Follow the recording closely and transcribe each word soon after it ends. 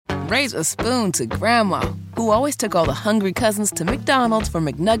raise a spoon to Grandma, who always took all the hungry cousins to McDonald's for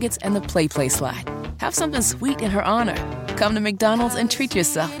McNuggets and the Play Slide. Have something sweet in her honor. Come to McDonald's and treat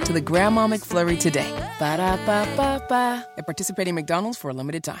yourself to the Grandma McFlurry today. Ba-da-ba-ba-ba. At participating McDonald's for a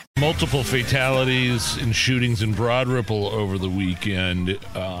limited time. Multiple fatalities and shootings in Broad Ripple over the weekend.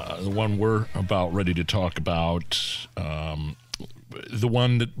 The one we're about ready to talk about, the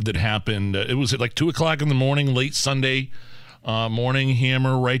one that happened, it was at like 2 o'clock in the morning, late Sunday morning,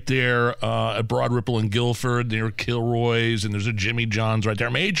 Hammer, right there at Broad Ripple in Guilford, near Kilroy's, and there's a Jimmy John's right there.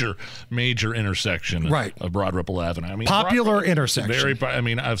 Major intersection of Broad Ripple Avenue. I mean, popular intersection.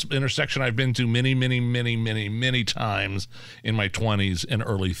 Intersection I've been to many times in my 20s and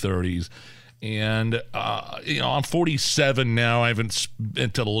early 30s. And, I'm 47 now. I haven't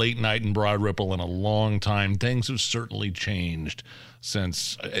been to late night in Broad Ripple in a long time. Things have certainly changed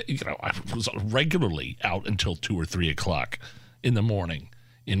since, I was regularly out until 2 or 3 o'clock in the morning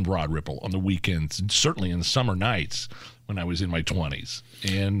in Broad Ripple on the weekends, and certainly in the summer nights when I was in my 20s.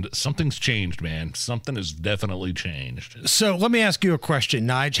 And something's changed, man. Something has definitely changed. So let me ask you a question,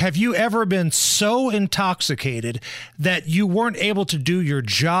 Nige. Have you ever been so intoxicated that you weren't able to do your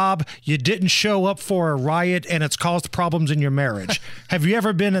job, you didn't show up for a riot, and it's caused problems in your marriage? Have you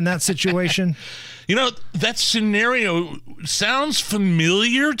ever been in that situation? That scenario sounds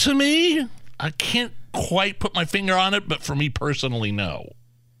familiar to me. I can't quite put my finger on it, but for me personally, no.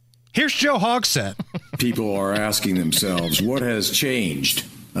 Here's Joe Hogsett. People are asking themselves, what has changed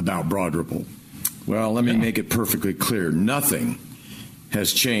about Broad Ripple? Well, let me make it perfectly clear. Nothing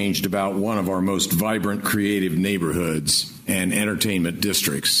has changed about one of our most vibrant, creative neighborhoods and entertainment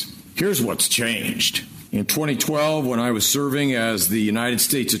districts. Here's what's changed. In 2012, when I was serving as the United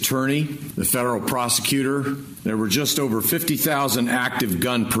States Attorney, the federal prosecutor, there were just over 50,000 active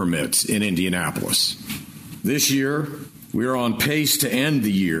gun permits in Indianapolis. This year, we are on pace to end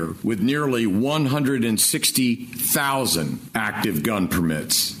the year with nearly 160,000 active gun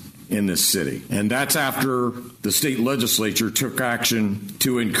permits in this city. And that's after the state legislature took action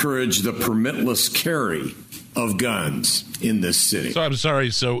to encourage the permitless carry of guns in this city. So I'm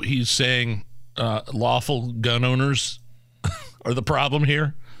sorry. So he's saying lawful gun owners are the problem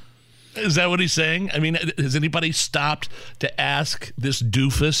here? Is that what he's saying? I mean, has anybody stopped to ask this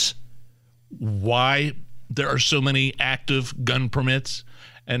doofus why there are so many active gun permits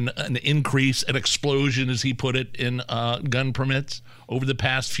and an increase, an explosion, as he put it, in gun permits over the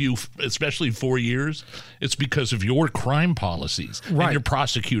past few, especially 4 years? It's because of your crime policies and your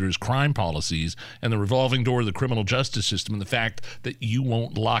prosecutors' crime policies and the revolving door of the criminal justice system and the fact that you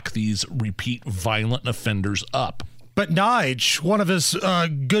won't lock these repeat violent offenders up. But Nige, one of his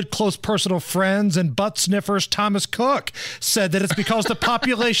good, close personal friends and butt sniffers, Thomas Cook, said that it's because the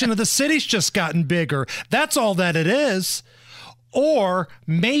population of the city's just gotten bigger. That's all that it is. Or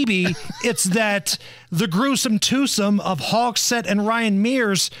maybe it's that the gruesome twosome of Hogsett and Ryan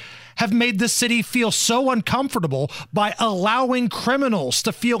Mears have made the city feel so uncomfortable by allowing criminals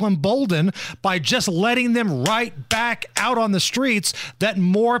to feel emboldened by just letting them right back out on the streets that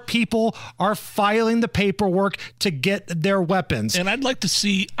more people are filing the paperwork to get their weapons. And I'd like to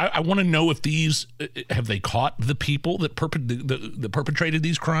see, I want to know if these, have they caught the people that perpetrated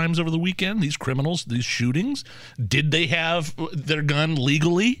these crimes over the weekend, these criminals, these shootings? Did they have their gun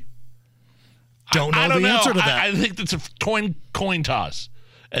legally? Don't know the answer to that. I think that's a coin toss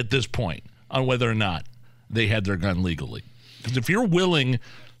at this point on whether or not they had their gun legally. Because if you're willing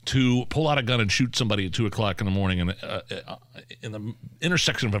to pull out a gun and shoot somebody at 2 o'clock in the morning in the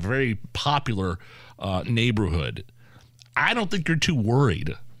intersection of a very popular neighborhood, I don't think you're too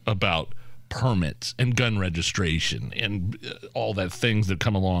worried about permits and gun registration and all that things that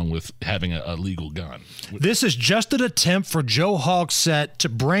come along with having a legal gun. This is just an attempt for Joe Hogsett to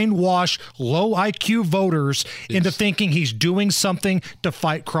brainwash low IQ voters into thinking he's doing something to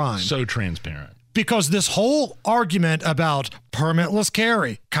fight crime. So transparent. Because this whole argument about permitless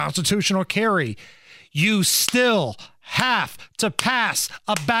carry, constitutional carry, you still have to pass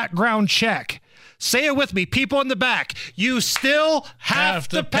a background check. Say it with me, people in the back. You still have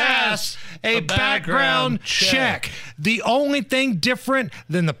to pass a background check. The only thing different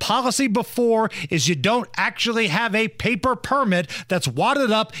than the policy before is you don't actually have a paper permit that's wadded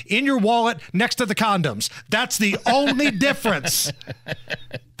up in your wallet next to the condoms. That's the only difference.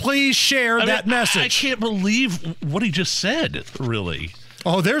 Please share that message. I can't believe what he just said, really.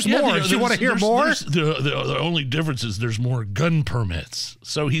 Oh, there's more. Do you want to hear more? The only difference is there's more gun permits.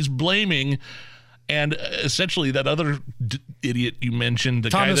 So he's blaming... And essentially that other idiot you mentioned,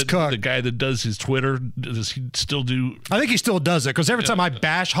 Thomas Cook. The guy that does his Twitter, does he still do? I think he still does it because every time I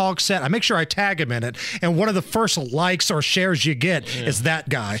bash Hogsett, I make sure I tag him in it. And one of the first likes or shares you get is that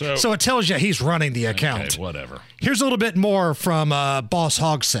guy. So it tells you he's running the account. Okay, whatever. Here's a little bit more from Boss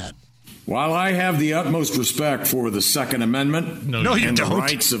Hogsett. While I have the utmost respect for the Second Amendment No, you and don't. the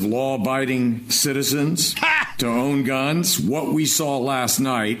rights of law-abiding citizens to own guns, what we saw last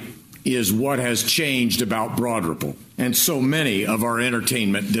night is what has changed about Broad Ripple and so many of our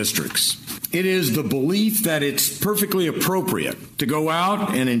entertainment districts. It is the belief that it's perfectly appropriate to go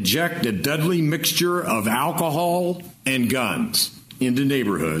out and inject a deadly mixture of alcohol and guns into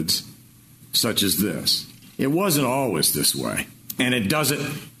neighborhoods such as this. It wasn't always this way, and it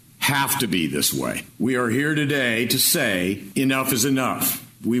doesn't have to be this way. We are here today to say enough is enough.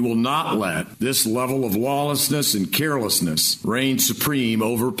 We will not let this level of lawlessness and carelessness reign supreme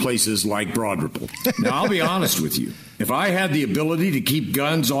over places like Broad Ripple. Now, I'll be honest with you. If I had the ability to keep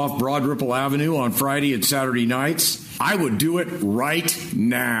guns off Broad Ripple Avenue on Friday and Saturday nights, I would do it right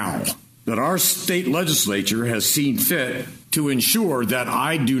now. But our state legislature has seen fit to ensure that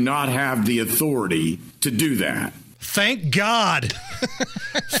I do not have the authority to do that. Thank God.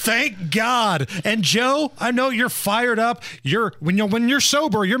 Thank God. And Joe, I know you're fired up. When you're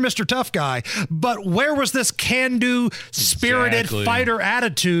sober, you're Mr. Tough Guy. But where was this can-do, spirited fighter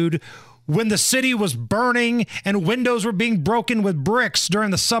attitude when the city was burning and windows were being broken with bricks during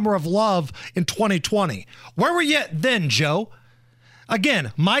the Summer of Love in 2020? Where were you then, Joe?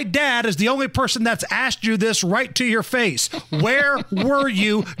 Again, my dad is the only person that's asked you this right to your face. Where were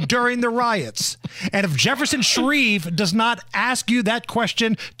you during the riots? And if Jefferson Shreve does not ask you that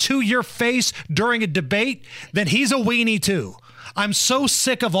question to your face during a debate, then he's a weenie too. I'm so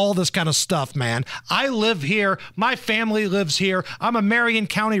sick of all this kind of stuff, man. I live here. My family lives here. I'm a Marion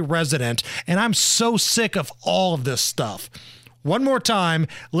County resident, and I'm so sick of all of this stuff. One more time,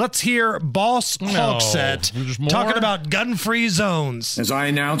 let's hear Boss Hogsett talking about gun-free zones. As I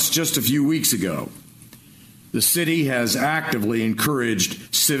announced just a few weeks ago, the city has actively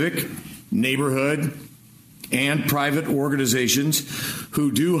encouraged civic, neighborhood, and private organizations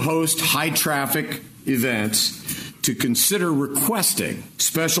who do host high-traffic events to consider requesting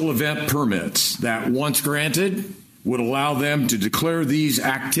special event permits that, once granted, would allow them to declare these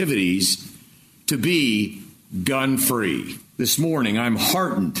activities to be gun-free. This morning, I'm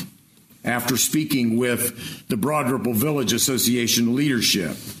heartened after speaking with the Broad Ripple Village Association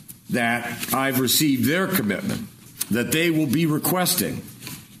leadership that I've received their commitment that they will be requesting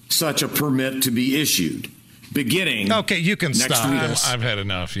such a permit to be issued beginning Okay, you can next stop week. this. I've had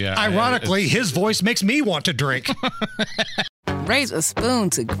enough, yeah. Ironically, his voice makes me want to drink. Raise a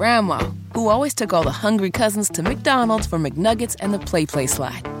spoon to Grandma, who always took all the hungry cousins to McDonald's for McNuggets and the Play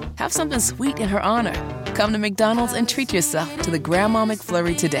Slide. Have something sweet in her honor. Come to McDonald's and treat yourself to the Grandma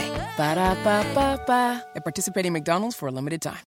McFlurry today. Ba-da-ba-ba-ba. At participating McDonald's for a limited time.